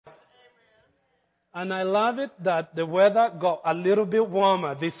And I love it that the weather got a little bit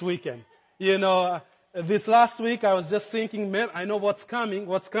warmer this weekend. This last week I was just thinking, man, I know what's coming,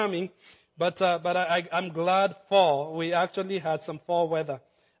 but I'm glad fall. We actually had some fall weather.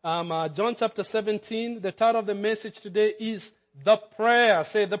 John chapter 17, the title of the message today is The Prayer.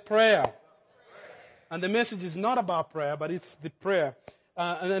 Say the prayer. And the message is not about prayer, but it's the prayer.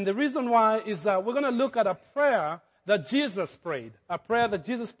 And the reason why is that we're going to look at a prayer that Jesus prayed. A prayer that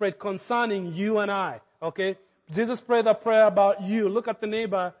Jesus prayed concerning you and I. Okay? Jesus prayed a prayer about you. Look at the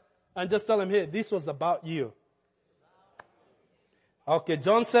neighbor and just tell him, hey, this was about you. Okay,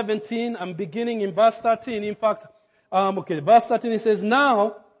 John 17, I'm beginning in verse 13. In fact, verse 13 it says,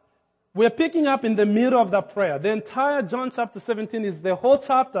 now, we're picking up in the middle of that prayer. The entire John chapter 17 the whole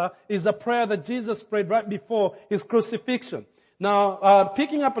chapter is a prayer that Jesus prayed right before his crucifixion. Now,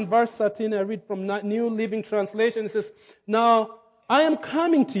 picking up in verse 13, I read from New Living Translation. It says, now, I am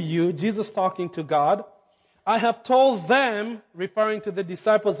coming to you, Jesus talking to God. I have told them, referring to the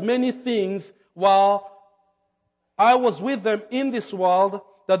disciples, many things while I was with them in this world,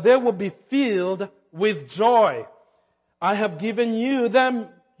 that they will be filled with joy. I have given them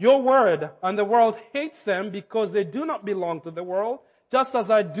your word, and the world hates them because they do not belong to the world, just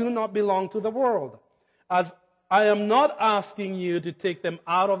as I do not belong to the world. As I am not asking you to take them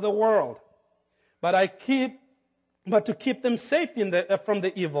out of the world, but to keep them safe from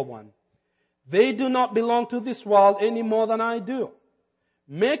the evil one. They do not belong to this world any more than I do.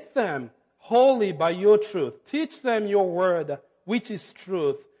 Make them holy by your truth. Teach them your word, which is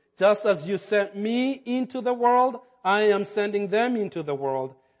truth. Just as you sent me into the world, I am sending them into the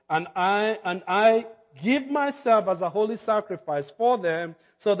world. And I give myself as a holy sacrifice for them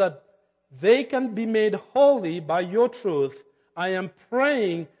so that they can be made holy by your truth. I am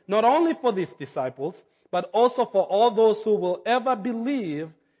praying not only for these disciples, but also for all those who will ever believe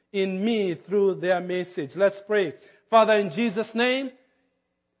in me through their message. Let's pray. Father, in Jesus' name,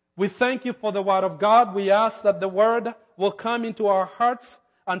 we thank you for the word of God. We ask that the word will come into our hearts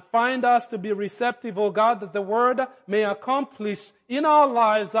and find us to be receptive, O God, that the word may accomplish in our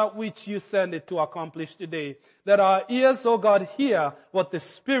lives that which you send it to accomplish today. That our ears, O God, hear what the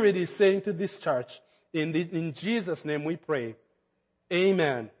Spirit is saying to this church. In Jesus' name we pray.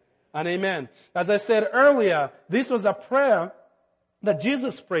 Amen and amen. As I said earlier, this was a prayer that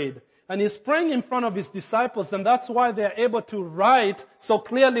Jesus prayed. And he's praying in front of his disciples, and that's why they're able to write so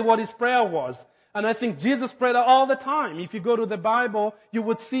clearly what his prayer was. And I think Jesus prayed all the time. If you go to the Bible, you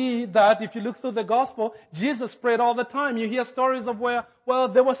would see that if you look through the gospel, Jesus prayed all the time. You hear stories of where,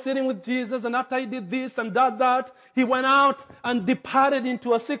 they were sitting with Jesus, and after he did this and that, he went out and departed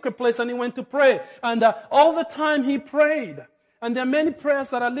into a secret place and he went to pray. And all the time he prayed. And there are many prayers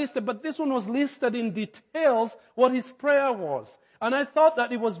that are listed, but this one was listed in details what his prayer was. And I thought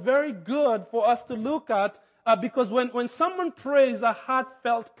that it was very good for us to look at, because when someone prays a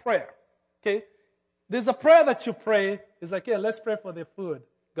heartfelt prayer, okay, there's a prayer that you pray, it's like, let's pray for the food.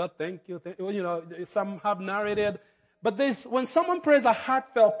 God, thank you. Some have narrated. But when someone prays a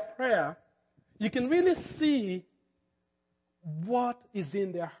heartfelt prayer, you can really see what is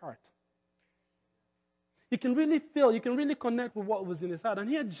in their heart. You can really feel, you can really connect with what was in his heart. And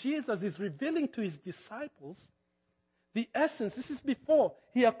here Jesus is revealing to his disciples the essence. This is before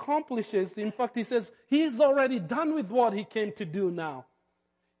he accomplishes. In fact, he says he's already done with what he came to do now.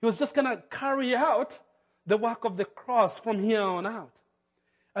 He was just going to carry out the work of the cross from here on out.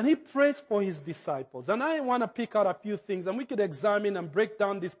 And he prays for his disciples. And I want to pick out a few things, and we could examine and break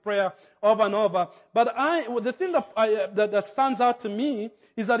down this prayer over and over. But the thing that stands out to me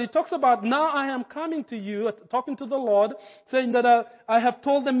is that he talks about, now I am coming to you, talking to the Lord, saying that I have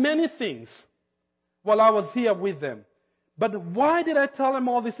told them many things while I was here with them. But why did I tell them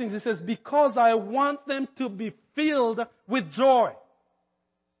all these things? He says, because I want them to be filled with joy.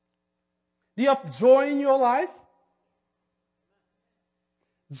 Do you have joy in your life?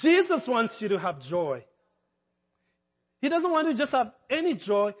 Jesus wants you to have joy. He doesn't want you to just have any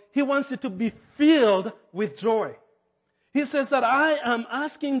joy. He wants you to be filled with joy. He says that I am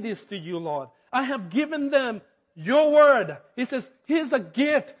asking this to you, Lord. I have given them your word. He says, here's a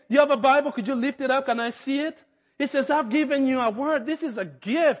gift. Do you have a Bible? Could you lift it up? Can I see it? He says, I've given you a word. This is a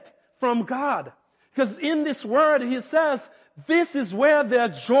gift from God. Because in this word, he says, this is where their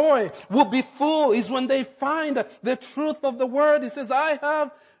joy will be full, is when they find the truth of the word. He says, I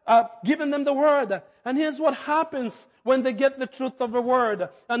have given them the word. And here's what happens when they get the truth of the word.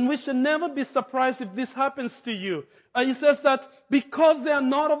 And we should never be surprised if this happens to you. He says that because they are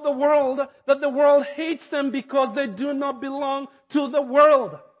not of the world, that the world hates them because they do not belong to the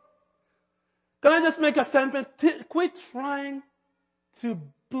world. Can I just make a statement? Quit trying to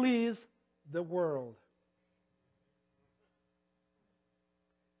please the world.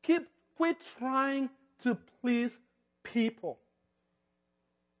 Quit trying to please people.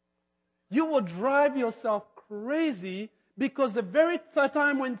 You will drive yourself crazy because the very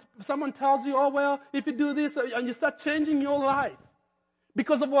time when someone tells you, oh well, if you do this, and you start changing your life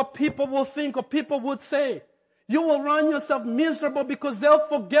because of what people will think or people would say, you will run yourself miserable because they'll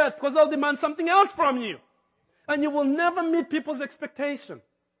forget, because they'll demand something else from you. And you will never meet people's expectation.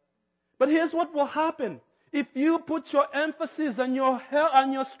 But here's what will happen. If you put your emphasis and your health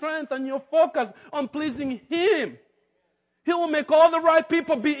and your strength and your focus on pleasing Him, He will make all the right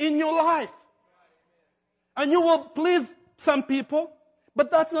people be in your life. And you will please some people, but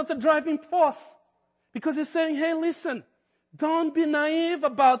that's not the driving force. Because He's saying, hey, listen, don't be naive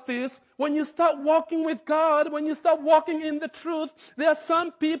about this. When you start walking with God, when you start walking in the truth, there are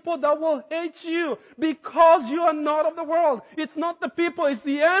some people that will hate you because you are not of the world. It's not the people, it's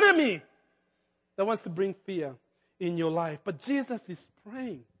the enemy that wants to bring fear in your life. But Jesus is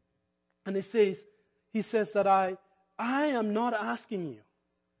praying. And He says that I am not asking you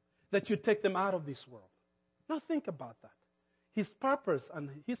that you take them out of this world. Now think about that. His purpose and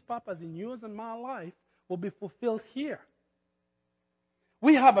His purpose in yours and my life will be fulfilled here.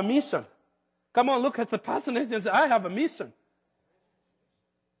 We have a mission. Come on, look at the person and say, I have a mission.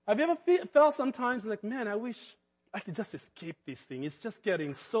 Have you ever felt sometimes like, man, I wish I could just escape this thing. It's just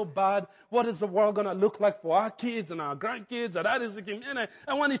getting so bad. What is the world going to look like for our kids and our grandkids? And that is the game. And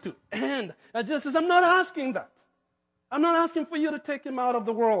I want it to end. And Jesus says, I'm not asking that. I'm not asking for you to take them out of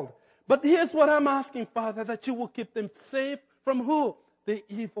the world. But here's what I'm asking, Father, that you will keep them safe from who? The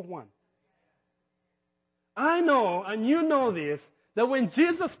evil one. I know, and you know this, that when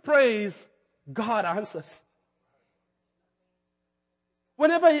Jesus prays, God answers.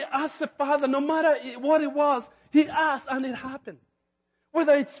 Whenever He asks the Father, no matter what it was, He asked and it happened.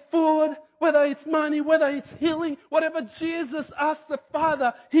 Whether it's food, whether it's money, whether it's healing, whatever Jesus asked the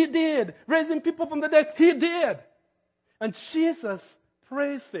Father, He did. Raising people from the dead, He did. And Jesus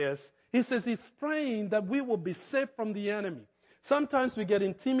prays this. He says He's praying that we will be safe from the enemy. Sometimes we get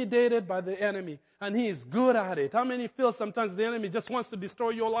intimidated by the enemy, and he is good at it. How many feel sometimes the enemy just wants to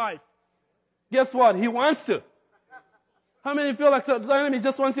destroy your life? Guess what? He wants to. How many feel like the enemy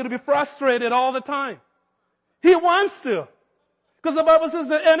just wants you to be frustrated all the time? He wants to. Because the Bible says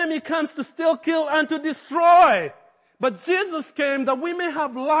the enemy comes to steal, kill, and to destroy. But Jesus came that we may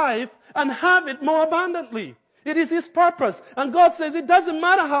have life and have it more abundantly. It is His purpose. And God says it doesn't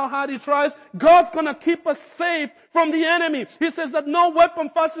matter how hard He tries, God's going to keep us safe from the enemy. He says that no weapon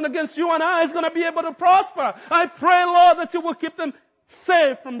fashioned against you and I is going to be able to prosper. I pray, Lord, that you will keep them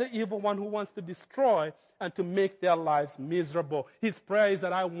safe from the evil one who wants to destroy and to make their lives miserable. His prayer is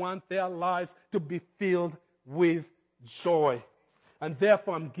that I want their lives to be filled with joy. And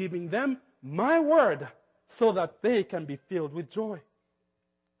therefore I'm giving them my word so that they can be filled with joy.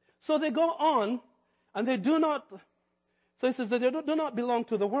 So they go on. And they do not, so He says that they do not belong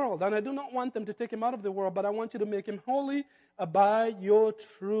to the world. And I do not want them to take Him out of the world, but I want you to make Him holy by your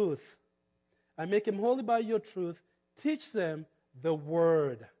truth. I make Him holy by your truth. Teach them the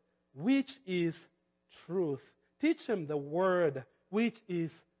word, which is truth. Teach them the word, which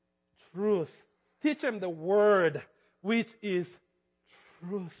is truth. Teach them the word, which is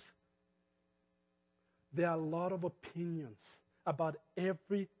truth. There are a lot of opinions about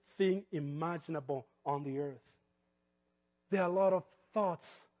everything imaginable on the earth. There are a lot of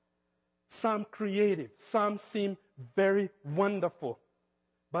thoughts, some creative, some seem very wonderful.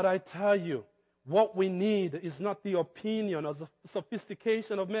 But I tell you, what we need is not the opinion or the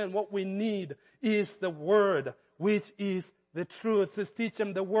sophistication of men. What we need is the word, which is the truth. It says, teach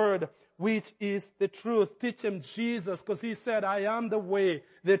them the word, which is the truth. Teach them Jesus, because He said, I am the way,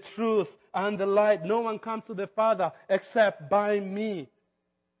 the truth, and the light. No one comes to the Father except by me.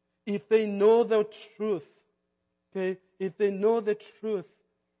 If they know the truth, okay, if they know the truth,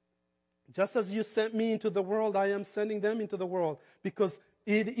 just as you sent me into the world, I am sending them into the world. Because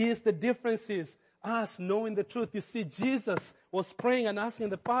it is the differences, us knowing the truth. You see, Jesus was praying and asking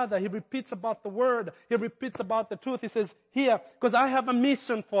the Father. He repeats about the word. He repeats about the truth. He says, here, because I have a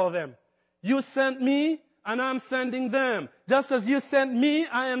mission for them. You sent me, and I'm sending them. Just as you sent me,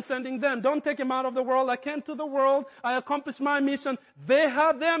 I am sending them. Don't take Him out of the world. I came to the world. I accomplished my mission. They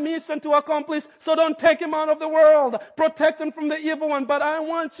have their mission to accomplish, so don't take Him out of the world. Protect them from the evil one. But I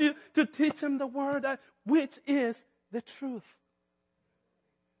want you to teach them the word, which is the truth.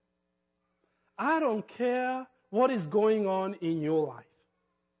 I don't care what is going on in your life.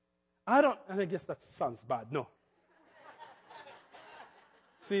 And I guess that sounds bad. No.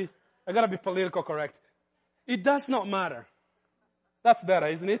 See, I gotta be political correct. It does not matter. That's better,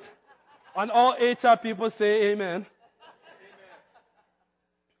 isn't it? And all HR people say amen.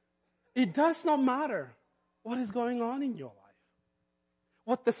 It does not matter what is going on in your life,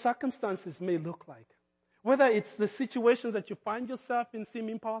 what the circumstances may look like, whether it's the situations that you find yourself in seem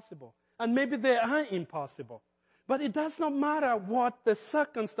impossible, and maybe they are impossible. But it does not matter what the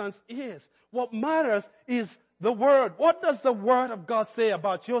circumstance is. What matters is the Word. What does the Word of God say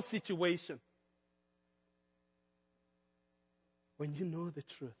about your situation? When you know the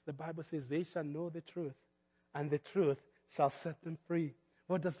truth, the Bible says they shall know the truth, and the truth shall set them free.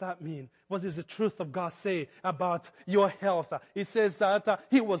 What does that mean? What does the truth of God say about your health? It says that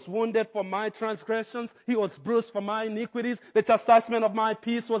He was wounded for my transgressions. He was bruised for my iniquities. The chastisement of my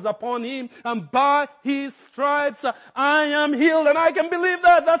peace was upon Him. And by His stripes I am healed. And I can believe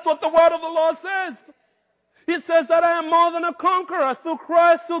that. That's what the word of the Lord says. He says that I am more than a conqueror through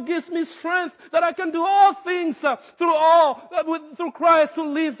Christ who gives me strength, that I can do all things through Christ who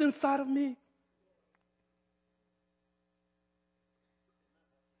lives inside of me.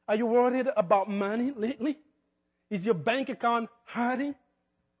 Are you worried about money lately? Is your bank account hurting?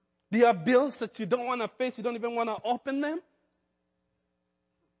 Do you have bills that you don't want to face? You don't even want to open them?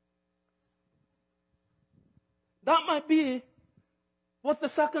 That might be what the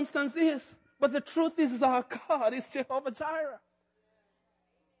circumstance is. But the truth is our God is Jehovah Jireh.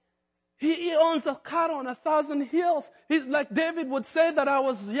 He owns a cattle on 1,000 hills. He's like David would say that I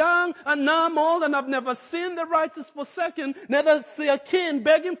was young and now I'm old and I've never seen the righteous forsaken, neither see a king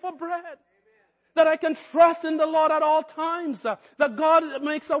begging for bread. That I can trust in the Lord at all times. That God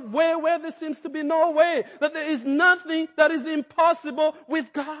makes a way where there seems to be no way. That there is nothing that is impossible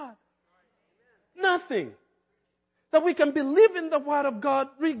with God. Nothing. That we can believe in the Word of God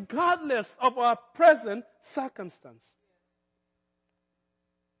regardless of our present circumstance.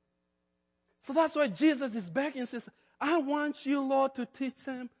 So that's why Jesus is begging and says, I want you, Lord, to teach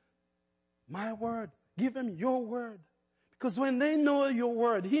them my word. Give them your word. Because when they know your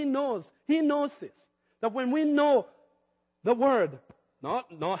word, He knows this. That when we know the word,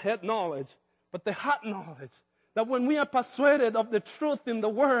 not head knowledge, but the heart knowledge, that when we are persuaded of the truth in the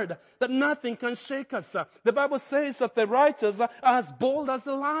word, that nothing can shake us. The Bible says that the righteous are as bold as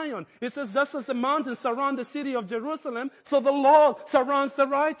the lion. It says just as the mountains surround the city of Jerusalem, so the Lord surrounds the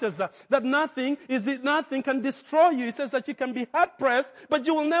righteous. That nothing can destroy you. It says that you can be hard pressed, but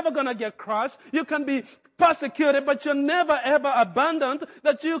you will never gonna get crushed. You can be persecuted, but you're never ever abandoned.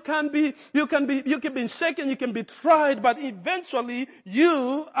 That you can be shaken, you can be tried, but eventually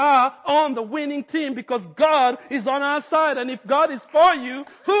you are on the winning team because God is on our side. And if God is for you,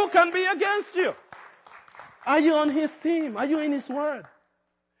 who can be against you? Are you on His team? Are you in His word?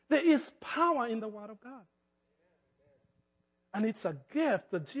 There is power in the word of God. And it's a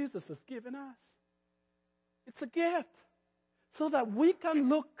gift that Jesus has given us. It's a gift. So that we can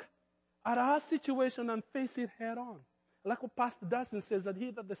look at our situation and face it head on. Like what Pastor Dustin says, that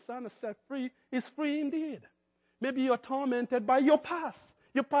he that the Son has set free is free indeed. Maybe you're tormented by your past.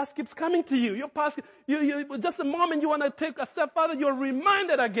 Your past keeps coming to you. Your past, just the moment you want to take a step further, you're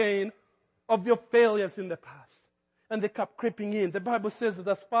reminded again of your failures in the past. And they kept creeping in. The Bible says that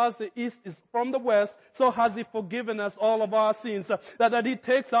as far as the east is from the west, so has He forgiven us all of our sins. That He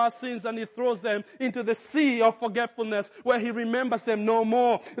takes our sins and He throws them into the sea of forgetfulness where He remembers them no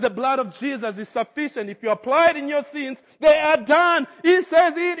more. The blood of Jesus is sufficient. If you apply it in your sins, they are done. He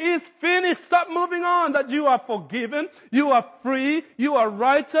says it is finished. Stop moving on. That you are forgiven. You are free. You are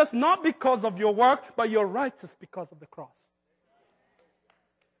righteous, not because of your work, but you're righteous because of the cross.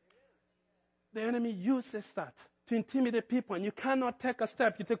 The enemy uses that to intimidate people, and you cannot take a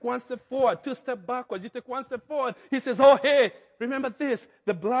step. You take one step forward, 2 steps backwards. You take 1 step forward. He says, oh, hey, remember this.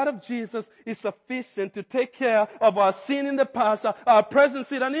 The blood of Jesus is sufficient to take care of our sin in the past, our present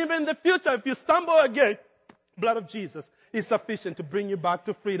sin, and even in the future. If you stumble again, blood of Jesus is sufficient to bring you back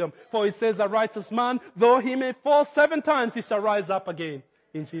to freedom. For it says, a righteous man, though he may fall 7 times, he shall rise up again.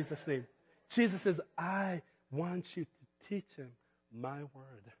 In Jesus' name. Jesus says, I want you to teach him my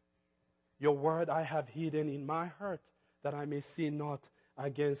word. Your word I have hidden in my heart, that I may sin not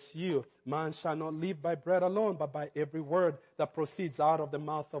against you. Man shall not live by bread alone, but by every word that proceeds out of the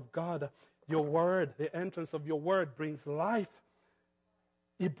mouth of God. Your word, the entrance of your word brings life.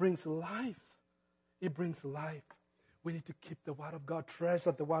 It brings life. It brings life. We need to keep the word of God,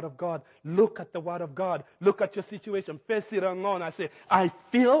 treasure the word of God, look at the word of God, look at your situation, face it alone. I say, I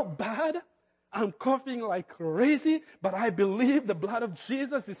feel bad. I'm coughing like crazy, but I believe the blood of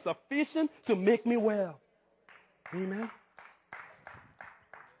Jesus is sufficient to make me well. Amen.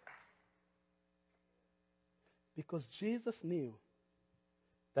 Because Jesus knew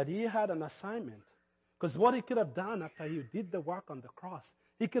that He had an assignment. Because what He could have done after He did the work on the cross,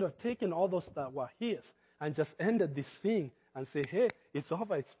 He could have taken all those that were his and just ended this thing and say, hey, it's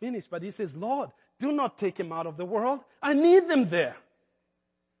over, it's finished. But he says, Lord, do not take him out of the world. I need them there.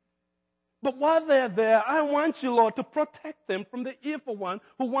 But while they're there, I want you, Lord, to protect them from the evil one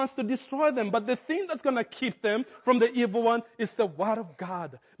who wants to destroy them. But the thing that's going to keep them from the evil one is the Word of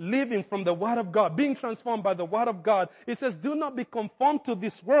God. Living from the Word of God. Being transformed by the Word of God. It says, do not be conformed to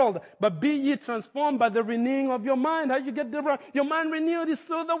this world, but be ye transformed by the renewing of your mind. How you get your mind renewed is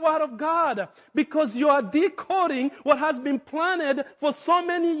through the Word of God. Because you are decoding what has been planted for so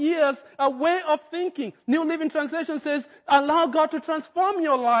many years, a way of thinking. New Living Translation says, allow God to transform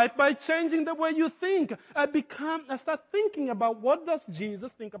your life by changing the way you think. I start thinking about what does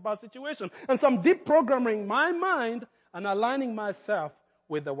Jesus think about situation. And so I'm deprogramming my mind and aligning myself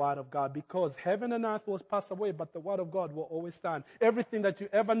with the Word of God, because heaven and earth will pass away, but the Word of God will always stand. Everything that you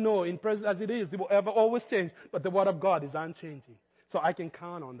ever know in present as it is, it will ever always change, but the Word of God is unchanging. So I can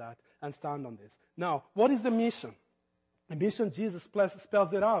count on that and stand on this. Now, what is the mission? The mission, Jesus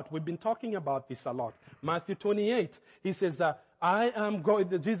spells it out. We've been talking about this a lot. Matthew 28, he says that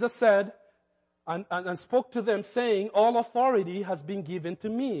Jesus said, and spoke to them saying, all authority has been given to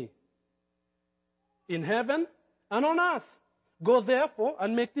me in heaven and on earth. Go therefore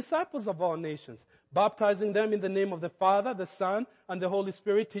and make disciples of all nations, baptizing them in the name of the Father, the Son, and the Holy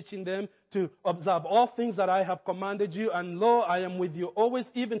Spirit, teaching them to observe all things that I have commanded you. And lo, I am with you always,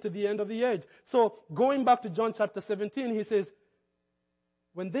 even to the end of the age. So going back to John chapter 17, he says,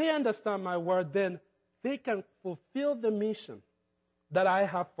 when they understand my word, then they can fulfill the mission that I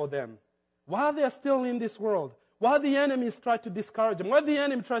have for them. While they are still in this world, while the enemies try to discourage them, while the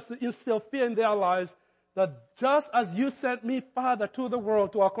enemy tries to instill fear in their lives, that just as you sent me, Father, to the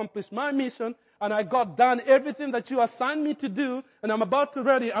world to accomplish my mission, and I got done everything that you assigned me to do, and I'm about to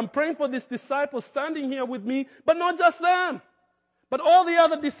ready, I'm praying for these disciples standing here with me, but not just them, but all the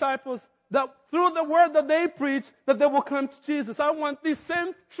other disciples, that through the word that they preach, that they will come to Jesus. I want these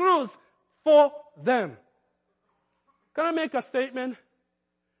same truths for them. Can I make a statement?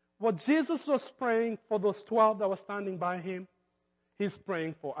 What Jesus was praying for those 12 that were standing by him, he's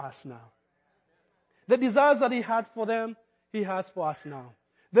praying for us now. The desires that he had for them, he has for us now.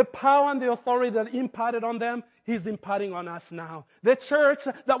 The power and the authority that he imparted on them, he's imparting on us now. The church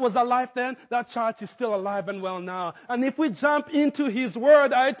that was alive then, that church is still alive and well now. And if we jump into his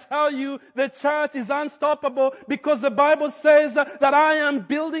word, I tell you, the church is unstoppable, because the Bible says that I am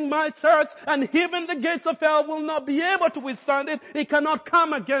building my church, and even the gates of hell will not be able to withstand it. It cannot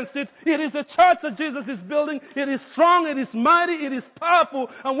come against it. It is the church that Jesus is building. It is strong, it is mighty, it is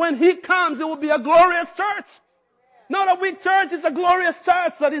powerful. And when he comes, it will be a glorious church. Not a weak church, it's a glorious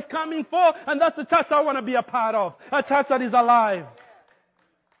church that is coming forth, and that's the church I want to be a part of. A church that is alive.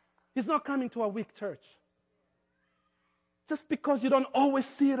 He's not coming to a weak church. Just because you don't always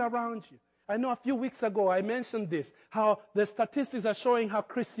see it around you. I know a few weeks ago I mentioned this, how the statistics are showing how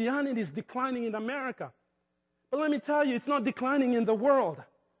Christianity is declining in America. But let me tell you, it's not declining in the world.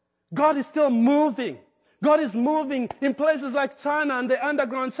 God is still moving. God is moving in places like China and the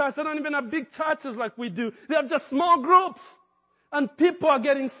underground church. They don't even have big churches like we do. They have just small groups. And people are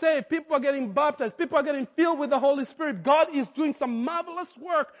getting saved. People are getting baptized. People are getting filled with the Holy Spirit. God is doing some marvelous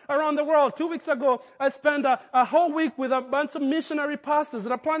work around the world. 2 weeks ago, I spent a whole week with a bunch of missionary pastors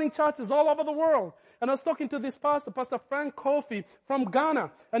that are planting churches all over the world. And I was talking to this pastor, Pastor Frank Kofi from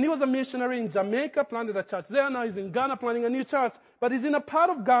Ghana. And he was a missionary in Jamaica, planted a church there. Now he's in Ghana planting a new church. But he's in a part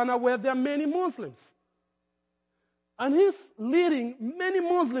of Ghana where there are many Muslims. And he's leading many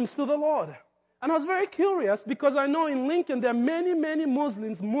Muslims to the Lord. And I was very curious, because I know in Lincoln there are many, many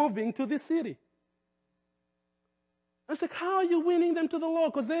Muslims moving to this city. I was like, how are you winning them to the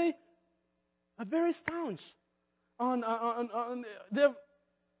Lord? Because they are very staunch on their...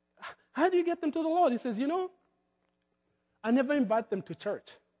 How do you get them to the Lord? He says, I never invite them to church,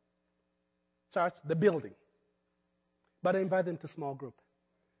 the building. But I invite them to small group.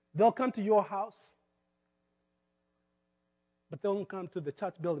 They'll come to your house, but they won't come to the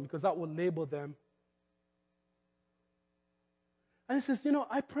church building, because that will label them. And he says,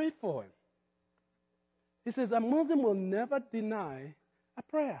 I pray for him. He says, a Muslim will never deny a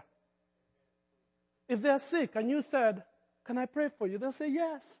prayer. If they're sick and you said, can I pray for you? They'll say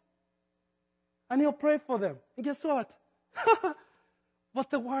yes. And he'll pray for them. And guess what? What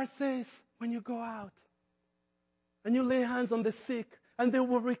the word says, when you go out and you lay hands on the sick, and they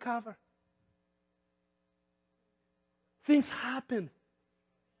will recover. Things happen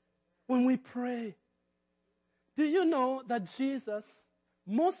when we pray. Do you know that Jesus,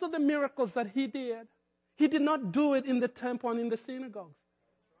 most of the miracles that he did not do it in the temple and in the synagogues.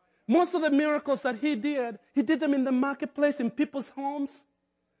 Most of the miracles that he did them in the marketplace, in people's homes.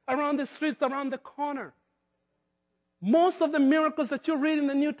 around the streets, around the corner. Most of the miracles that you read in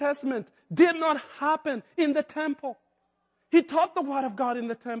the New Testament did not happen in the temple. He taught the Word of God in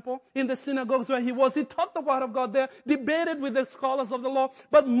the temple, in the synagogues where he was. He taught the Word of God there, debated with the scholars of the law.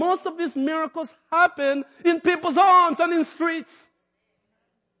 But most of these miracles happened in people's homes and in streets.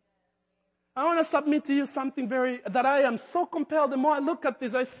 I want to submit to you something that I am so compelled. The more I look at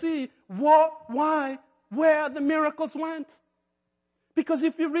this, I see where the miracles went. Because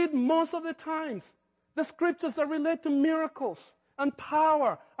if you read most of the times, the scriptures that relate to miracles and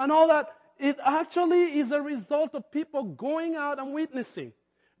power and all that, it actually is a result of people going out and witnessing.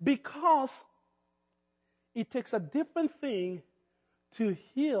 Because it takes a different thing to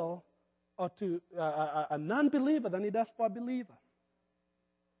heal or to a non-believer than it does for a believer.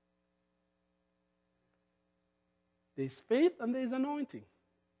 There's faith and there's anointing.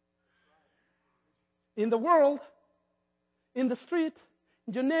 In the world, in the street,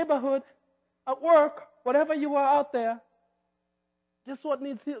 in your neighborhood, at work, whatever you are out there, guess what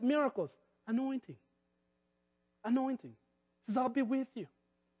needs miracles? Anointing. Anointing. He says, I'll be with you.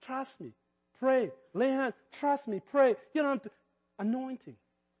 Trust me. Pray. Lay hands. Trust me. Pray. You don't have to. Anointing.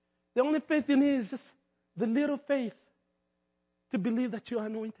 The only faith you need is just the little faith to believe that you are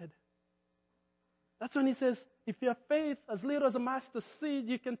anointed. That's when he says, if you have faith as little as a mustard seed,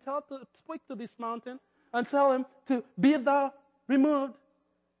 you can speak to this mountain and tell him to be thou removed,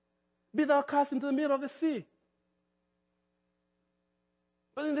 be thou cast into the middle of the sea.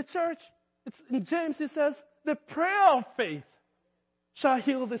 But in the church, in James, he says, the prayer of faith shall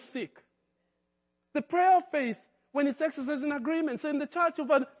heal the sick. The prayer of faith, when it's exercised in agreement. So in the church,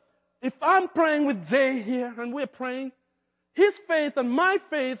 if I'm praying with Jay here and we're praying, his faith and my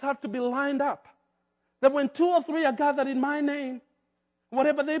faith have to be lined up. That when 2 or 3 are gathered in my name,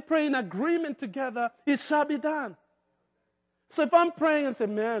 whatever they pray in agreement together, it shall be done. So if I'm praying and say,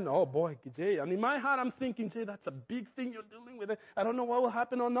 man, oh boy, Jay, and in my heart I'm thinking, Jay, that's a big thing you're dealing with. I don't know what will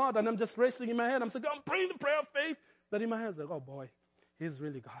happen or not. And I'm just racing in my head. I'm saying, I'm praying the prayer of faith. But in my head, I'm like, oh boy, he's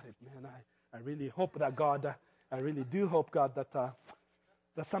really got it, man. I really hope that God, I really do hope, God,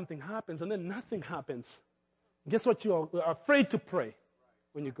 that something happens. And then nothing happens. Guess what? You are afraid to pray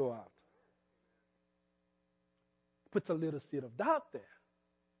when you go out. Puts a little seed of doubt there.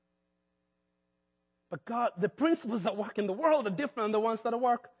 But God, the principles that work in the world are different than the ones that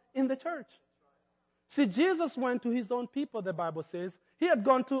work in the church. See, Jesus went to his own people, the Bible says. He had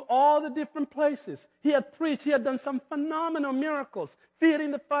gone to all the different places. He had preached. He had done some phenomenal miracles,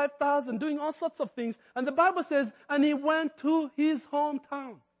 feeding the 5,000, doing all sorts of things. And the Bible says, and he went to his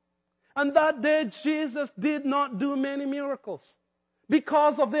hometown. And that day, Jesus did not do many miracles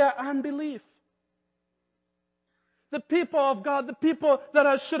because of their unbelief. The people of God, the people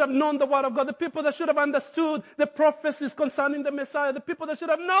that should have known the Word of God, the people that should have understood the prophecies concerning the Messiah, the people that should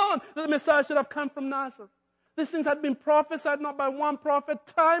have known that the Messiah should have come from Nazareth. These things had been prophesied not by one prophet,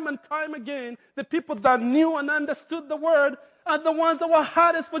 time and time again. The people that knew and understood the Word are the ones that were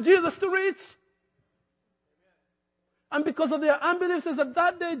hardest for Jesus to reach. And because of their unbelief, it says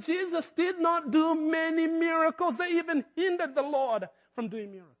that day Jesus did not do many miracles. They even hindered the Lord from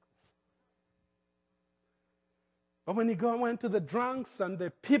doing miracles. But when he went to the drunks and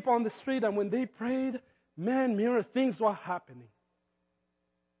the people on the street, and when they prayed, man, things were happening.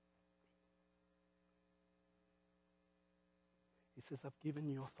 He says, I've given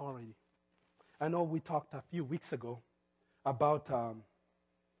you authority. I know we talked a few weeks ago about,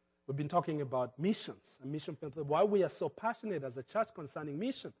 we've been talking about missions and mission. Why we are so passionate as a church concerning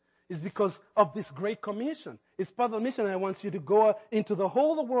mission is because of this great commission. It's part of the mission. I want you to go into the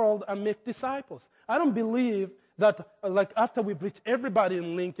whole world and make disciples. I don't believe that like after we reach everybody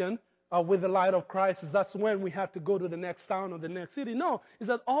in Lincoln with the light of Christ, that's when we have to go to the next town or the next city. No, it's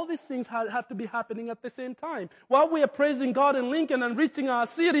that all these things have to be happening at the same time. While we are praising God in Lincoln and reaching our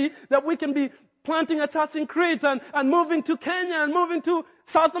city, that we can be planting a church in Crete and moving to Kenya and moving to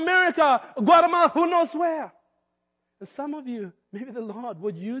South America, Guatemala, who knows where. And some of you, maybe the Lord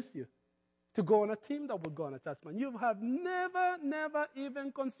would use you to go on a team that would go on a church plan. You have never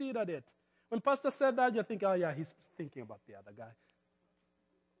even considered it. When Pastor said that, you think, oh yeah, he's thinking about the other guy.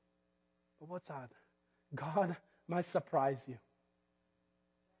 But what's that? God might surprise you.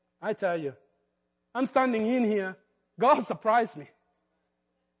 I tell you, I'm standing in here. God surprised me.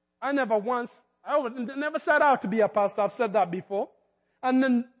 I never set out to be a pastor. I've said that before. And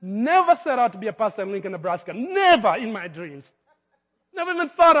then never set out to be a pastor in Lincoln, Nebraska. Never in my dreams. Never even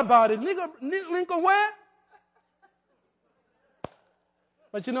thought about it. Lincoln where?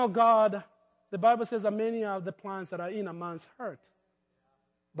 But you know, God, the Bible says that many are the plans that are in a man's heart.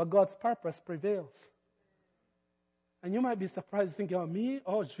 But God's purpose prevails. And you might be surprised thinking, oh, me?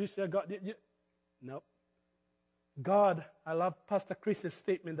 Oh, Tricia, God. No. God, I love Pastor Chris's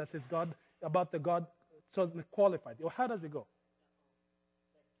statement that says God, about the God chosen qualified. Well, how does it go?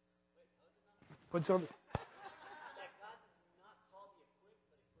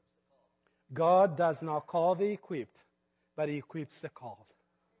 God does not call the equipped, but He equips the called.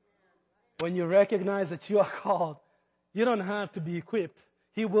 When you recognize that you are called, you don't have to be equipped.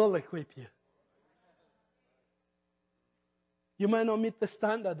 He will equip you. You might not meet the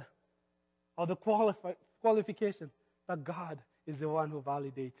standard or the qualification, but God is the one who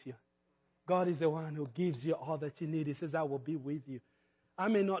validates you. God is the one who gives you all that you need. He says, I will be with you. I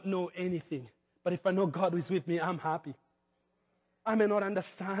may not know anything, but if I know God is with me, I'm happy. I may not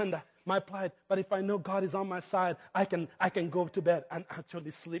understand my plight, but if I know God is on my side, I can go to bed and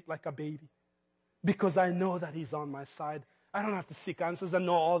actually sleep like a baby. Because I know that He's on my side. I don't have to seek answers and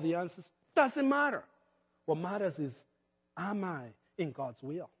know all the answers. Doesn't matter. What matters is, am I in God's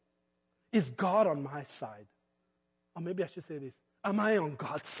will? Is God on my side? Or maybe I should say this. Am I on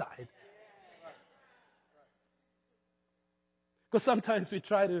God's side? Because sometimes we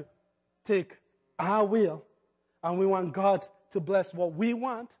try to take our will and we want God to bless what we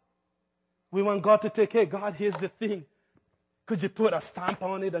want. We want God to take, hey, God, here's the thing. Could you put a stamp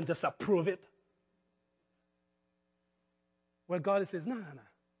on it and just approve it? Where God says, no.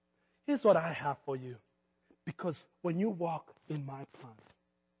 Here's what I have for you. Because when you walk in my plans,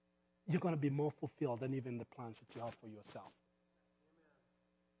 you're going to be more fulfilled than even the plans that you have for yourself.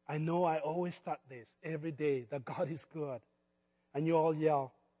 I know I always start this every day, that God is good. And you all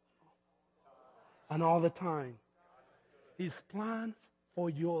yell. And all the time. His plans for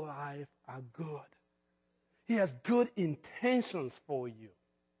your life are good. He has good intentions for you.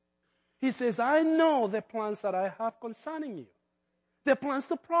 He says, I know the plans that I have concerning you. They're plans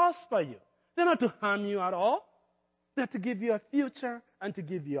to prosper you. They're not to harm you at all. They're to give you a future and to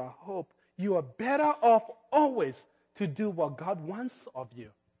give you a hope. You are better off always to do what God wants of you.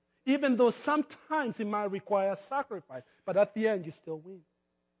 Even though sometimes it might require sacrifice. But at the end, you still win.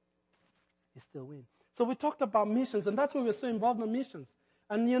 You still win. So we talked about missions, and that's why we're so involved in missions.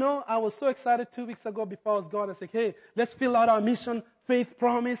 And I was so excited 2 weeks ago before I was gone. I said, hey, let's fill out our mission faith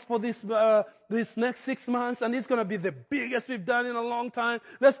promise for this next 6 months. And it's going to be the biggest we've done in a long time.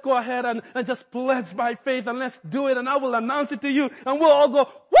 Let's go ahead and just pledge by faith and let's do it. And I will announce it to you. And we'll all go,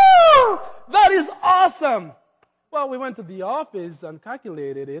 woo! That is awesome. Well, we went to the office and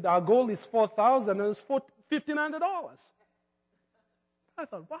calculated it. Our goal is $4,000 and it's $1,500. I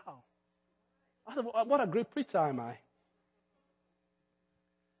thought, wow. What a great preacher am I.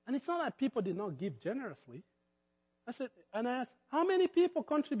 And it's not that people did not give generously. I asked, how many people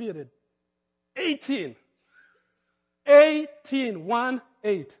contributed? 18. 1,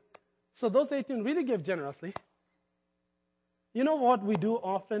 8. So those 18 really gave generously. You know what we do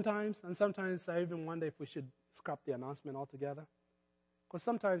oftentimes? And sometimes I even wonder if we should scrap the announcement altogether. Because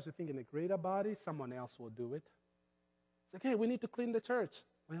sometimes we think in a greater body, someone else will do it. It's like, hey, we need to clean the church.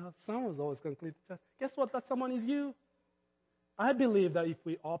 Well, someone's always going to clean the church. Guess what? That someone is you. I believe that if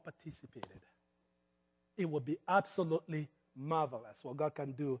we all participated, it would be absolutely marvelous what God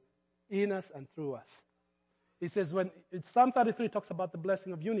can do in us and through us. He says Psalm 33 talks about the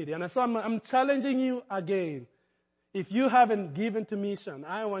blessing of unity. And so I'm challenging you again. If you haven't given to mission,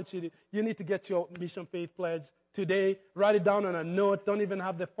 I want you need to get your mission faith pledge today. Write it down on a note. Don't even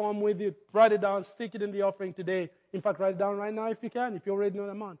have the form with you. Write it down. Stick it in the offering today. In fact, write it down right now if you can, if you already know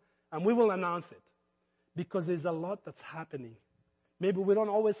the amount. And we will announce it. Because there's a lot that's happening. Maybe we don't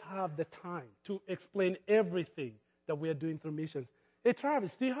always have the time to explain everything that we are doing through missions. Hey,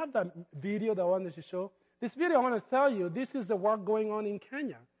 Travis, do you have that video that I wanted to show? This video, I want to tell you, this is the work going on in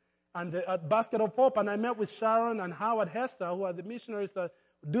Kenya. And at Basket of Hope, and I met with Sharon and Howard Hester, who are the missionaries that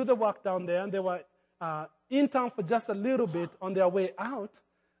do the work down there. And they were in town for just a little bit on their way out.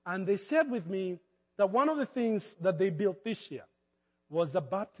 And they shared with me that one of the things that they built this year was a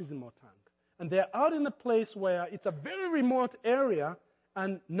baptismal tank. And they're out in a place where it's a very remote area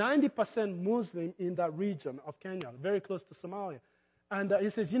and 90% Muslim in that region of Kenya, very close to Somalia. And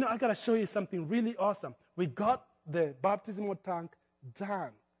he says, I got to show you something really awesome. We got the baptismal tank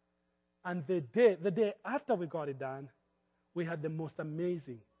done. And the day after we got it done, we had the most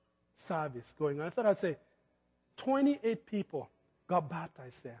amazing service going on. I thought I'd say 28 people got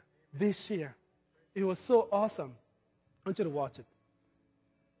baptized there this year. It was so awesome. I want you to watch it.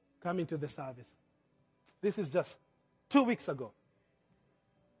 Come into the service. This is just 2 weeks ago.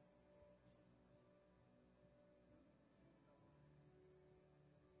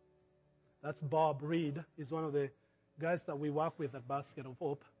 That's Bob Reed. He's one of the guys that we work with at Basket of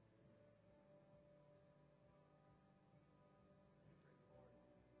Hope.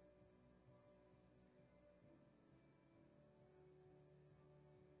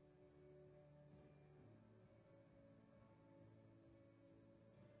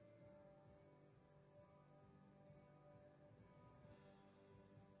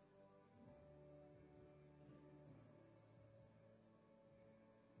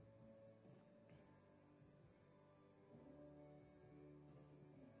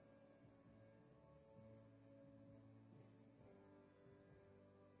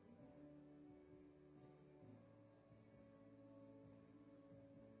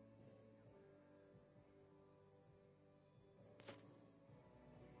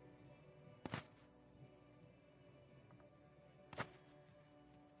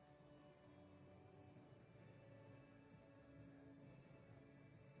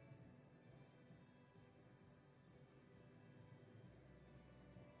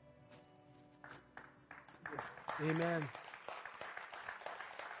 Amen.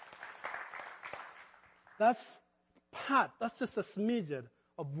 That's just a smidgen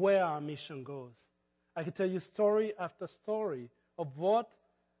of where our mission goes. I can tell you story after story of what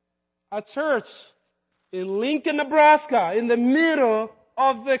a church in Lincoln, Nebraska, in the middle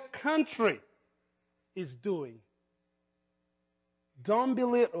of the country, is doing. Don't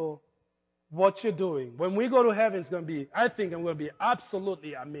belittle what you're doing. When we go to heaven, I think I'm going to be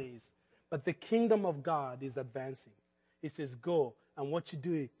absolutely amazed. But the kingdom of God is advancing. He says, go. And what you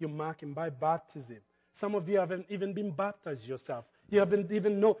do, you mark him by baptism. Some of you haven't even been baptized yourself. You haven't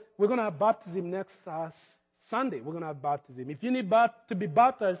even know. We're going to have baptism next Sunday. We're going to have baptism. If you need to be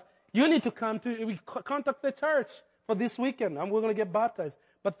baptized, you need to contact the church for this weekend, and we're going to get baptized.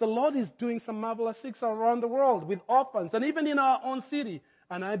 But the Lord is doing some marvelous things around the world with orphans, and even in our own city.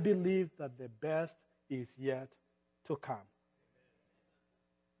 And I believe that the best is yet to come.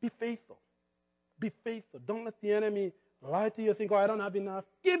 Be faithful. Be faithful. Don't let the enemy lie to you. Think, I don't have enough.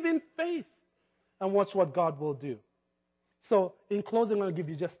 Give him faith and watch what God will do. So, in closing, I'm going to give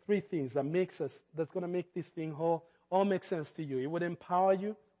you just 3 things that's going to make this thing all make sense to you. It would empower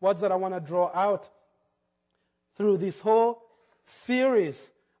you. Words that I want to draw out through this whole series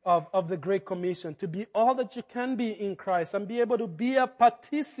of the Great Commission, to be all that you can be in Christ and be able to be a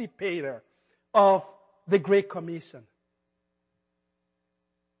participator of the Great Commission.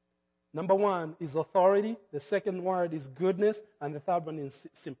 Number 1 is authority. The second word is goodness. And the third one is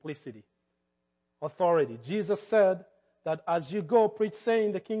simplicity. Authority. Jesus said that as you go, preach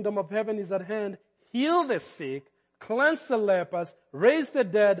saying the kingdom of heaven is at hand, heal the sick, cleanse the lepers, raise the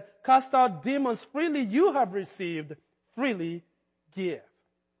dead, cast out demons. Freely you have received, freely give.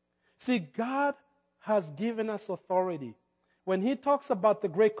 See, God has given us authority. When he talks about the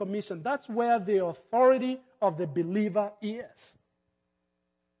Great Commission, that's where the authority of the believer is.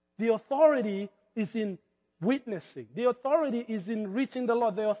 The authority is in witnessing. The authority is in reaching the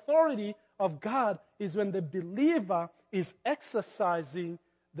Lord. The authority of God is when the believer is exercising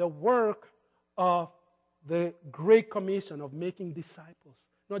the work of the Great Commission of making disciples,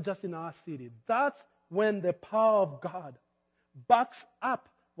 not just in our city. That's when the power of God backs up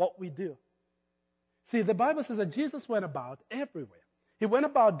what we do. See, the Bible says that Jesus went about everywhere. He went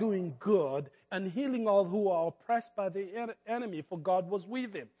about doing good and healing all who are oppressed by the enemy, for God was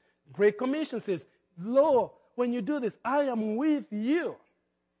with him. Great Commission says, Lo, when you do this, I am with you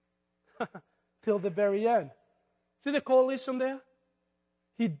till the very end. See the coalition there?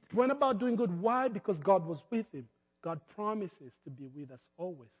 He went about doing good. Why? Because God was with him. God promises to be with us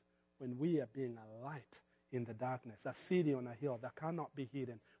always when we are being a light in the darkness, a city on a hill that cannot be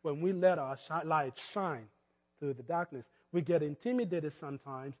hidden. When we let our light shine through the darkness, we get intimidated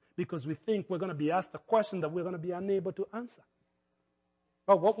sometimes because we think we're going to be asked a question that we're going to be unable to answer.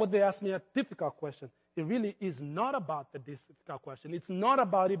 But what would they ask me a difficult question? It really is not about the difficult question. It's not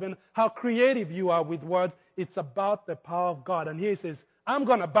about even how creative you are with words. It's about the power of God. And here he says, I'm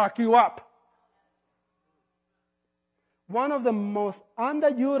going to back you up. One of the most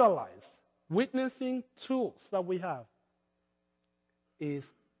underutilized witnessing tools that we have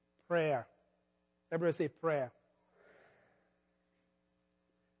is prayer. Everybody say prayer.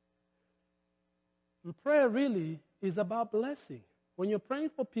 And prayer really is about blessing. When you're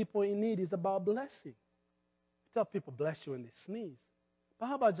praying for people in need, it's about blessing. You tell people, bless you when they sneeze. But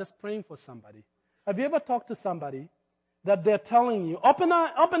how about just praying for somebody? Have you ever talked to somebody that they're telling you,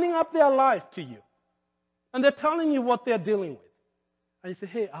 opening up their life to you, and they're telling you what they're dealing with? And you say,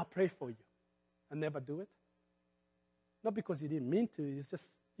 hey, I'll pray for you. And never do it? Not because you didn't mean to, it's just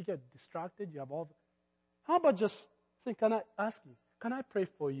you get distracted, you have all the... How about just saying, can I pray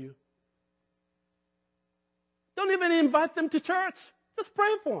for you? Don't even invite them to church. Just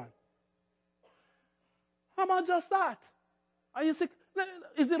pray for them. How about just that? Are you sick?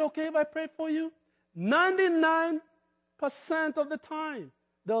 Is it okay if I pray for you? 99% of the time,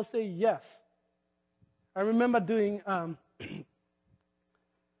 they'll say yes. I remember doing an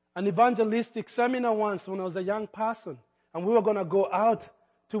evangelistic seminar once when I was a young person, and we were going to go out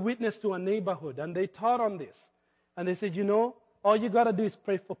to witness to a neighborhood, and they taught on this. And they said, all you got to do is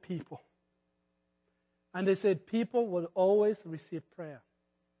pray for people. And they said people will always receive prayer.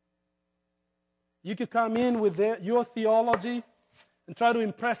 You could come in with your theology and try to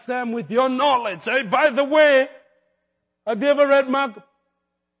impress them with your knowledge. Hey, by the way, have you ever read Mark?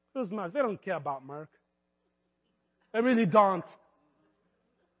 Who's Mark? They don't care about Mark. They really don't.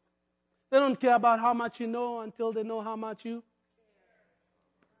 They don't care about how much you know until they know how much you.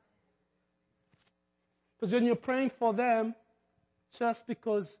 Because when you're praying for them, just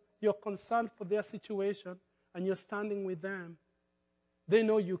because you're concerned for their situation and you're standing with them, they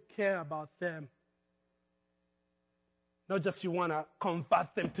know you care about them. Not just you want to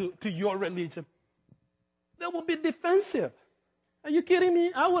convert them to your religion. They will be defensive. Are you kidding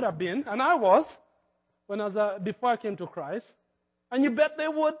me? I would have been, and I was, before I came to Christ. And you bet they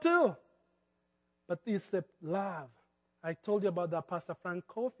would too. But it's the love. I told you about that Pastor Frank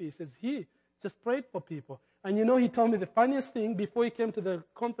Kofi. He says he just prayed for people. And he told me the funniest thing, before he came to the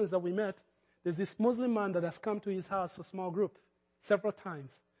conference that we met, there's this Muslim man that has come to his house for a small group several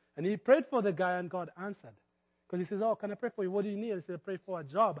times. And he prayed for the guy and God answered. Because he says, can I pray for you? What do you need? He said, I pray for a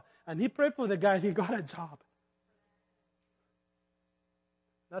job. And he prayed for the guy and he got a job.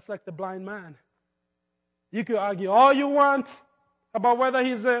 That's like the blind man. You could argue all you want about whether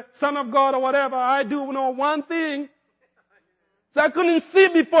he's a son of God or whatever. I do know one thing. So I couldn't see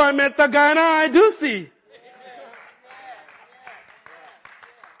before I met the guy, now I do see.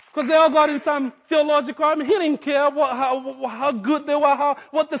 Because they all got in some theological, he didn't care how good they were,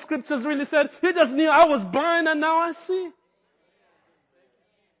 what the scriptures really said. He just knew I was blind and now I see.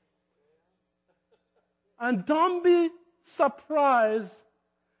 And don't be surprised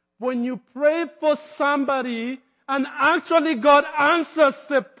when you pray for somebody and actually God answers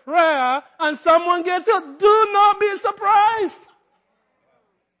the prayer and someone gets healed. Do not be surprised.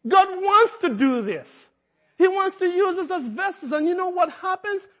 God wants to do this. He wants to use us as vessels. And you know what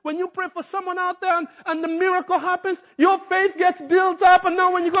happens when you pray for someone out there and the miracle happens? Your faith gets built up, and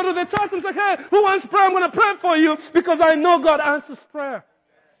now when you go to the church and say, hey, who wants prayer? I'm going to pray for you because I know God answers prayer.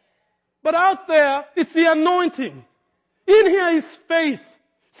 But out there, it's the anointing. In here is faith.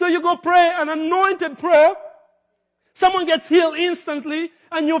 So you go pray an anointed prayer. Someone gets healed instantly,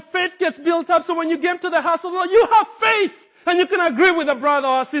 and your faith gets built up. So when you get to the house of the Lord, you have faith. And you can agree with a brother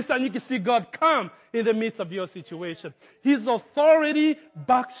or a sister, and you can see God come in the midst of your situation. His authority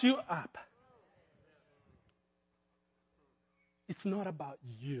backs you up. It's not about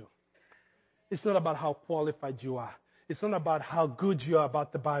you. It's not about how qualified you are. It's not about how good you are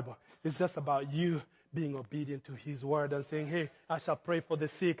about the Bible. It's just about you being obedient to His word and saying, hey, I shall pray for the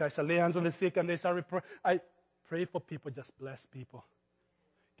sick. I shall lay hands on the sick and they shall recover. I pray for people, just bless people.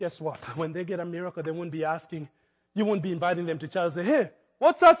 Guess what? When they get a miracle, they won't be asking, you won't be inviting them to church and say, hey,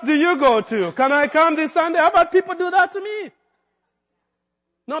 what church do you go to? Can I come this Sunday? How about people do that to me?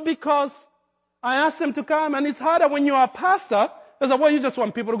 Not because I ask them to come, and it's harder when you are a pastor. It's like, well, you just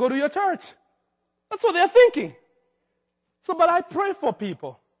want people to go to your church. That's what they're thinking. So, but I pray for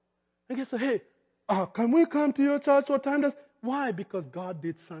people. And they say, hey, can we come to your church? What time does? Why? Because God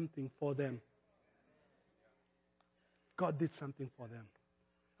did something for them. God did something for them.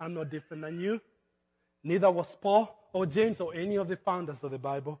 I'm not different than you. Neither was Paul or James or any of the founders of the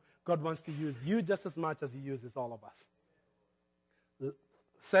Bible. God wants to use you just as much as He uses all of us.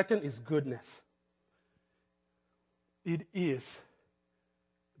 Second is goodness. It is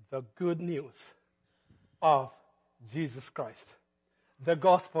the good news of Jesus Christ. The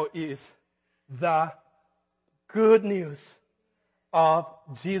gospel is the good news of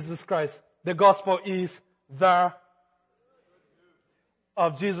Jesus Christ. The gospel is the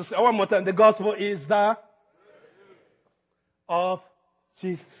of Jesus. One more time. The gospel is the of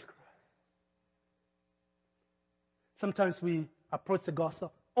Jesus Christ. Sometimes we approach the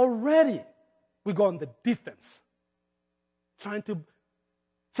gospel. Already we go on the defense. Trying to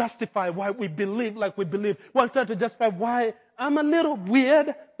justify why we believe like we believe. Well, trying to justify why I'm a little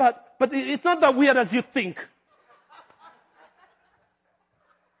weird, but it's not that weird as you think.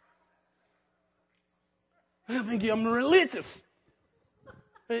 I think I'm religious.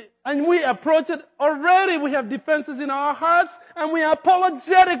 And we approach it already. We have defenses in our hearts, and we are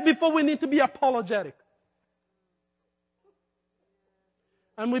apologetic before we need to be apologetic.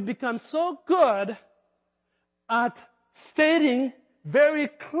 And we become so good at stating very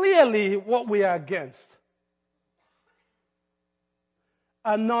clearly what we are against,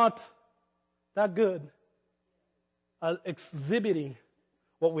 and not that good at exhibiting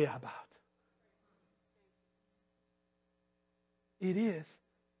what we are about. It is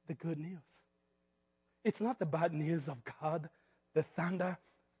the good news. It's not the bad news of God, the thunder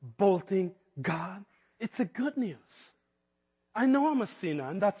bolting God. It's the good news. I know I'm a sinner,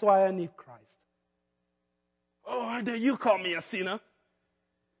 and that's why I need Christ. Oh, how dare you call me a sinner?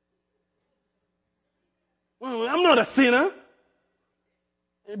 Well, I'm not a sinner.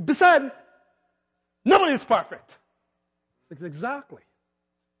 Besides, nobody's perfect. Exactly.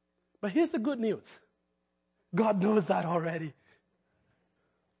 But here's the good news. God knows that already.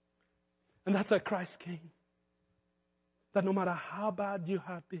 And that's why Christ came. That no matter how bad you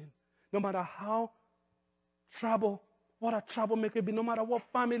have been, no matter how what a troublemaker you be, no matter what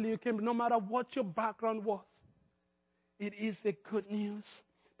family you came from, no matter what your background was, it is the good news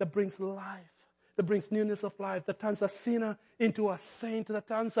that brings life, that brings newness of life, that turns a sinner into a saint, that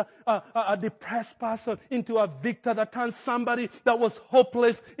turns a depressed person into a victor, that turns somebody that was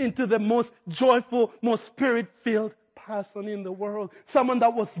hopeless into the most joyful, most spirit-filled person in the world. Someone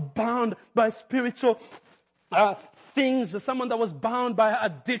that was bound by spiritual things, someone that was bound by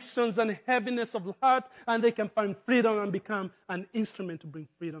addictions and heaviness of heart, and they can find freedom and become an instrument to bring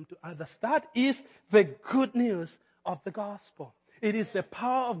freedom to others. That is the good news of the gospel. It is the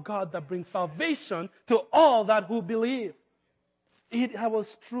power of God that brings salvation to all that who believe. It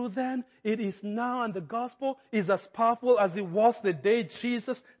was true then, it is now, and the gospel is as powerful as it was the day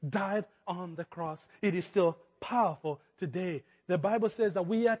Jesus died on the cross. It is still powerful today. The Bible says that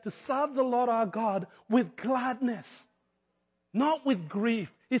we are to serve the Lord our God with gladness, not with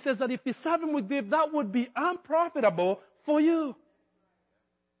grief. He says that if you serve Him with grief, that would be unprofitable for you.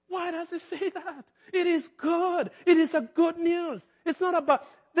 Why does He say that? It is good. It is a good news. It's not about,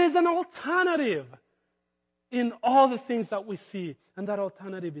 there's an alternative in all the things that we see. And that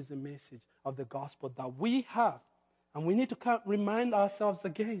alternative is the message of the gospel that we have. And we need to remind ourselves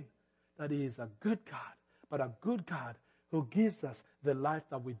again that He is a good God, but a good God who gives us the life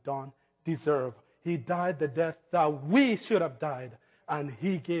that we don't deserve. He died the death that we should have died, and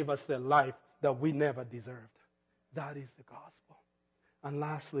He gave us the life that we never deserved. That is the gospel. And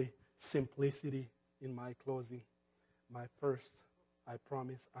lastly, simplicity in my closing. My first, I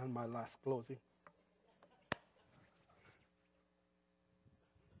promise, and my last closing.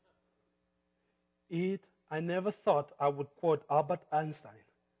 I never thought I would quote Albert Einstein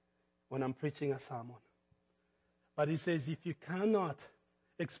when I'm preaching a sermon. But he says, if you cannot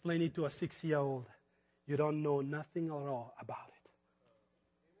explain it to a 6-year-old, you don't know nothing at all about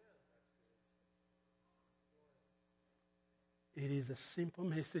it. It is a simple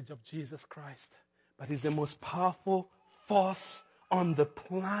message of Jesus Christ, but it's the most powerful force on the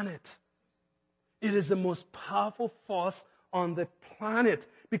planet. It is the most powerful force on the planet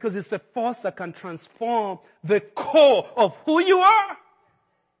because it's a force that can transform the core of who you are.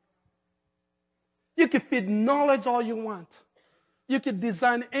 You can feed knowledge all you want. You can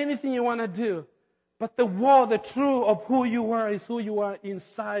design anything you want to do. But the truth of who you are is who you are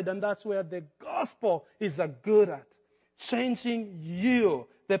inside. And that's where the gospel is good at. Changing you,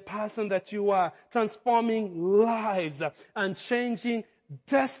 the person that you are. Transforming lives and changing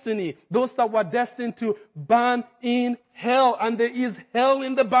destiny. Those that were destined to burn in hell. And there is hell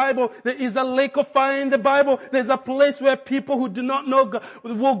in the Bible. There is a lake of fire in the Bible. There's a place where people who do not know God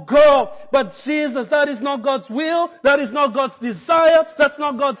will go. But Jesus, that is not God's will. That is not God's desire. That's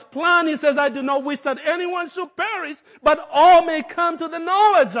not God's plan. He says, I do not wish that anyone should perish, but all may come to the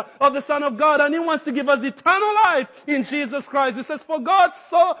knowledge of the Son of God. And He wants to give us eternal life in Jesus Christ. He says, for God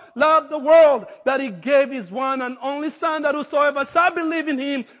so loved the world that He gave His one and only Son, that whosoever shall believe in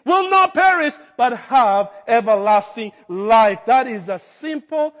Him will not perish, but have everlasting life. That is the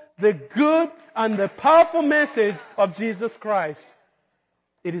simple, the good, and the powerful message of Jesus Christ.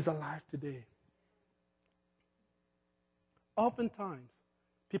 It is alive today. Oftentimes,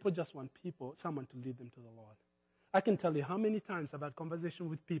 people just want someone to lead them to the Lord. I can tell you how many times I've had conversation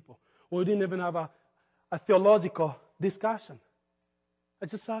with people who didn't even have a theological discussion. I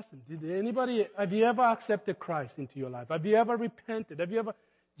just asked them, have you ever accepted Christ into your life? Have you ever repented? Have you ever,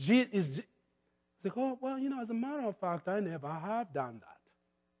 they go, well, as a matter of fact, I never have done that.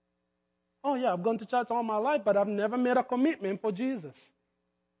 Oh yeah, I've gone to church all my life, but I've never made a commitment for Jesus.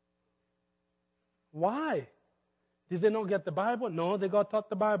 Why? Did they not get the Bible? No, they got taught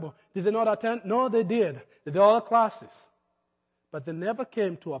the Bible. Did they not attend? No, they did. They did all the classes. But they never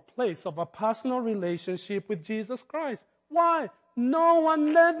came to a place of a personal relationship with Jesus Christ. Why? No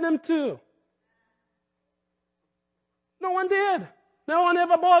one led them to. No one did. No one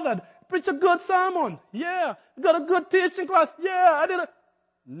ever bothered. Preach a good sermon. Yeah. Got a good teaching class. Yeah, I did it.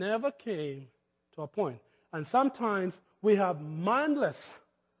 Never came to a point. And sometimes we have mindless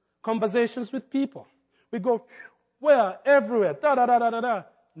conversations with people. We go, where? Everywhere. Da-da-da-da-da-da.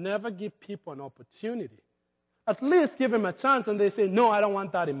 Never give people an opportunity. At least give them a chance and they say, no, I don't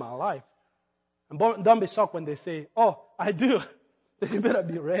want that in my life. And don't be shocked when they say, oh, I do. Then you better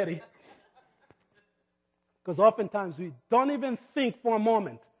be ready. Because oftentimes we don't even think for a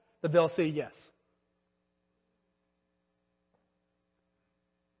moment that they'll say yes.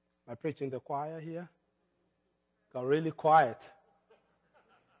 Am I preaching the choir here? Got really quiet.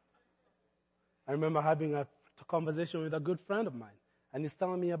 I remember having a conversation with a good friend of mine, and he's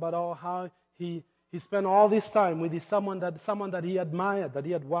telling me about how he spent all this time with someone that he admired, that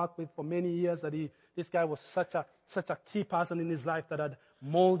he had worked with for many years, this guy was such a key person in his life that had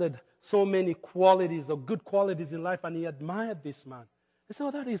molded so many qualities or good qualities in life, and he admired this man. They say,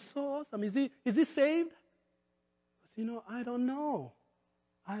 oh, that is so awesome. Is he saved? I say, I don't know.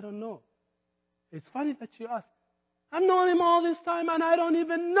 I don't know. It's funny that you ask. I've known him all this time and I don't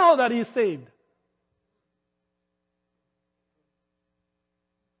even know that he's saved.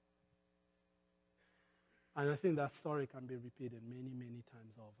 And I think that story can be repeated many, many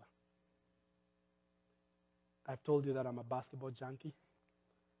times over. I've told you that I'm a basketball junkie,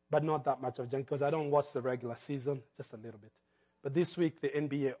 but not that much of a junkie because I don't watch the regular season, just a little bit. But this week the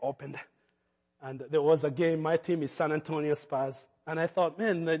NBA opened and there was a game. My team is San Antonio Spurs. And I thought,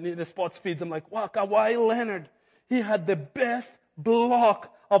 man, the sports feeds, I'm like, wow, Kawhi Leonard. He had the best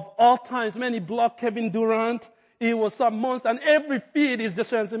block of all times. Man, he blocked Kevin Durant. He was a monster. And every feed is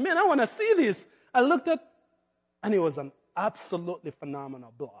just trying to say, man, I want to see this. I looked at, and it was an absolutely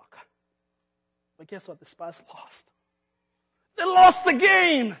phenomenal block. But guess what? The Spurs lost. They lost the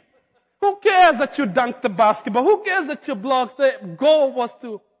game. Who cares that you dunked the basketball? Who cares that you blocked? The goal was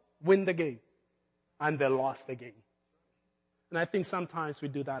to win the game. And they lost the game. And I think sometimes we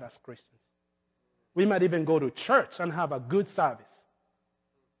do that as Christians. We might even go to church and have a good service.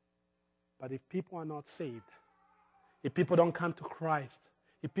 But if people are not saved, if people don't come to Christ,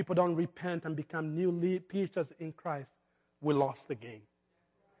 if people don't repent and become new preachers in Christ, we lost the game.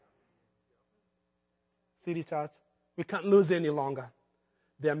 City Church, we can't lose any longer.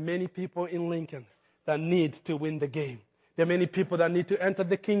 There are many people in Lincoln that need to win the game. There are many people that need to enter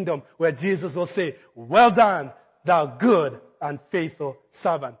the kingdom where Jesus will say, well done, thou good and faithful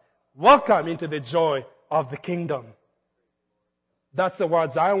servant. Welcome into the joy of the kingdom. That's the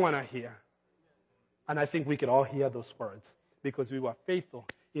words I want to hear. And I think we could all hear those words because we were faithful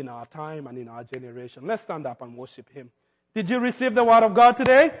in our time and in our generation. Let's stand up and worship him. Did you receive the word of God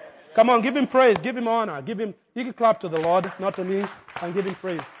today? Come on, give him praise, give him honor, you can clap to the Lord, not to me, and give him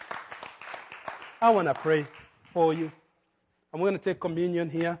praise. I want to pray for you. I'm going to take communion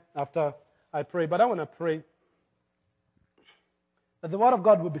here after I pray, but I want to pray that the word of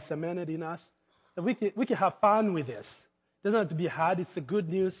God will be cemented in us, that we can have fun with this. It doesn't have to be hard. It's the good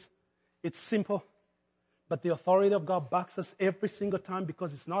news. It's simple. But the authority of God backs us every single time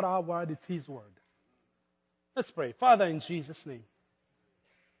because it's not our word, it's his word. Let's pray. Father, in Jesus' name,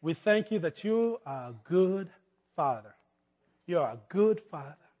 we thank you that you are a good Father. You are a good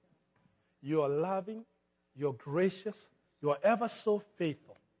Father. You are loving. You're gracious. You are ever so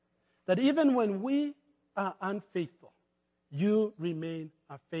faithful. That even when we are unfaithful, you remain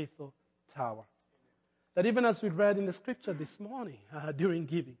a faithful tower. That even as we read in the scripture this morning during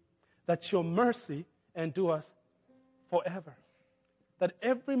giving, that your mercy endures forever. That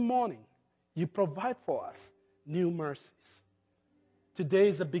every morning you provide for us new mercies. Today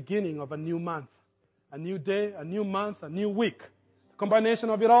is the beginning of a new month, a new day, a new month, a new week. The combination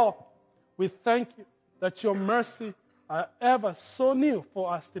of it all. We thank you that your mercy are ever so new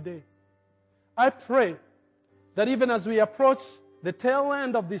for us today. I pray that even as we approach the tail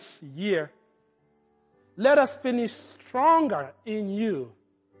end of this year, let us finish stronger in you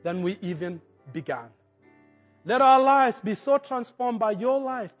than we even began. Let our lives be so transformed by your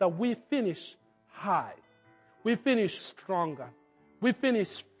life that we finish high. We finish stronger. We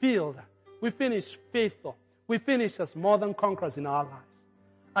finish filled. We finish faithful. We finish as more than conquerors in our lives.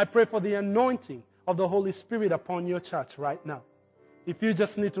 I pray for the anointing of the Holy Spirit upon your church right now. If you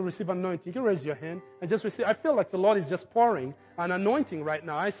just need to receive anointing, you can raise your hand and just receive. I feel like the Lord is just pouring an anointing right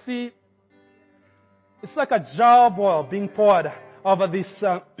now. I see it's like a jar of oil being poured over this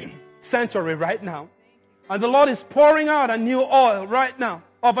sanctuary right now. And the Lord is pouring out a new oil right now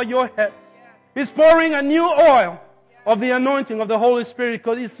over your head. He's pouring a new oil of the anointing of the Holy Spirit,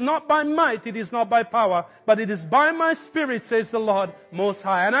 because it's not by might, it is not by power, but it is by my Spirit, says the Lord Most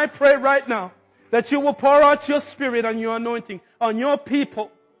High. And I pray right now that you will pour out your Spirit and your anointing on your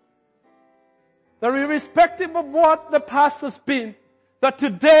people. That irrespective of what the past has been, that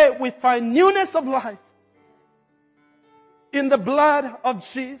today we find newness of life in the blood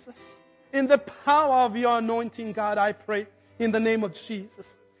of Jesus, in the power of your anointing, God, I pray in the name of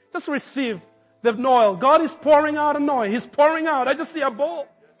Jesus. Just receive the oil. God is pouring out an oil. He's pouring out. I just see a bowl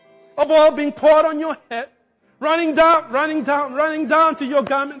of oil being poured on your head, running down to your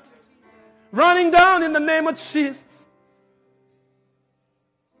garment, running down in the name of Jesus.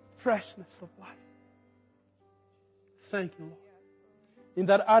 Freshness of life. Thank you, Lord. In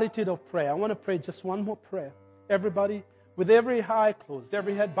that attitude of prayer, I want to pray just one more prayer. Everybody, with every eye closed,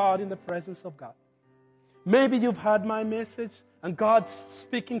 every head bowed in the presence of God. Maybe you've heard my message and God's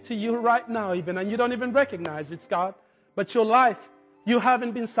speaking to you right now even, and you don't even recognize it's God. But your life, you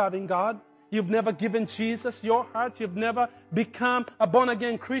haven't been serving God. You've never given Jesus your heart. You've never become a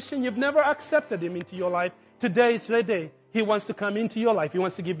born-again Christian. You've never accepted Him into your life. Today is the day. He wants to come into your life. He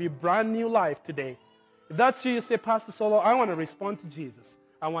wants to give you brand new life today. If that's you, you say, Pastor Solo, I want to respond to Jesus.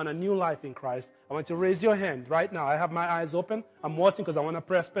 I want a new life in Christ. I want you to raise your hand right now. I have my eyes open. I'm watching because I want to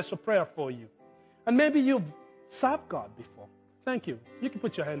pray a special prayer for you. And maybe you've served God before. Thank you. You can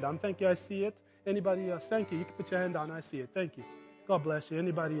put your hand down. Thank you. I see it. Anybody else? Thank you. You can put your hand down. I see it. Thank you. God bless you.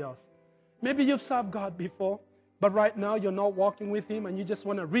 Anybody else? Maybe you've served God before, but right now you're not walking with Him and you just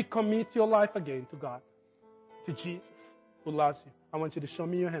want to recommit your life again to God, to Jesus who loves you. I want you to show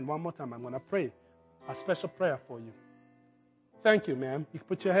me your hand one more time. I'm going to pray a special prayer for you. Thank you, ma'am. You can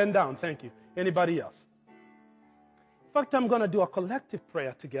put your hand down. Thank you. Anybody else? In fact, I'm going to do a collective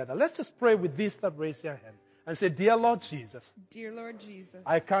prayer together. Let's just pray with these that raise their hand and say, Dear Lord Jesus. Dear Lord Jesus.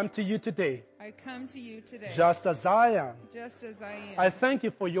 I come to you today. I come to you today. Just as I am. Just as I am. I thank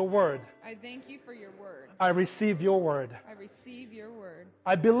you for your word. I thank you for your word. I receive your word. I receive your word.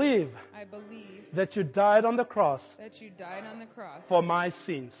 I believe. I believe. That you died on the cross. That you died on the cross. For my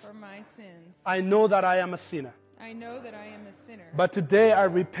sins. For my sins. I know that I am a sinner. I know that I am a sinner. But today I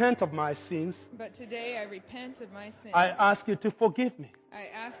repent of my sins. But today I repent of my sins. I ask you to forgive me. I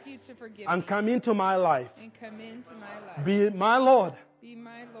ask you to forgive and me. Come into my life. And come into my life. Be my Lord. Be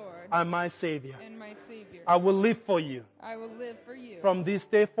my Lord. And my Savior. And my Savior. I will live for you. I will live for you. From this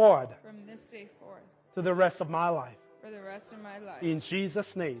day forward. From this day forward. To the rest of my life. For the rest of my life. In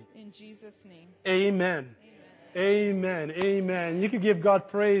Jesus' name. In Jesus' name. Amen. Amen. Amen. You can give God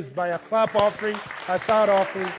praise by a clap offering, a shout offering.